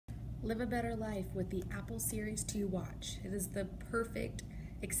Live a better life with the Apple Series 2 watch. It is the perfect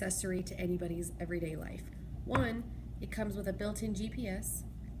accessory to anybody's everyday life. One, it comes with a built-in GPS,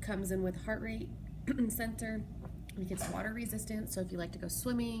 comes in with heart rate sensor, it gets water resistant, so if you like to go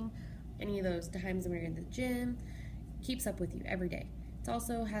swimming, any of those times when you're in the gym, keeps up with you every day. It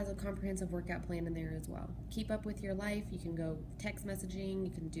also has a comprehensive workout plan in there as well. Keep up with your life. You can go text messaging,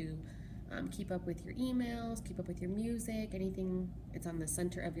 you can do keep up with your emails, keep up with your music, anything. It's on the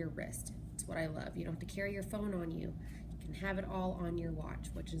center of your wrist. It's what I love. You don't have to carry your phone on you. You can have it all on your watch,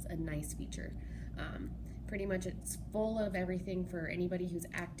 which is a nice feature. Pretty much it's full of everything for anybody who's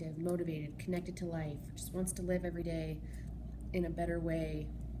active, motivated, connected to life, just wants to live every day in a better way.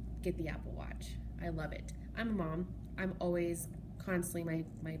 Get the Apple Watch. I love it. I'm a mom. I'm always constantly,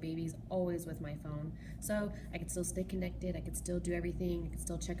 my baby's always with my phone, so I can still stay connected, I can still do everything, I can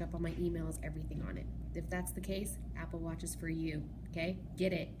still check up on my emails, everything on it. If that's the case, Apple Watch is for you, okay?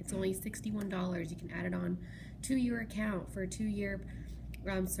 Get it. It's only $61. You can add it on to your account for a 2-year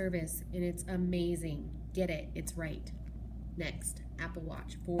service, and it's amazing. Get it. It's right. Next, Apple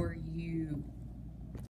Watch for you.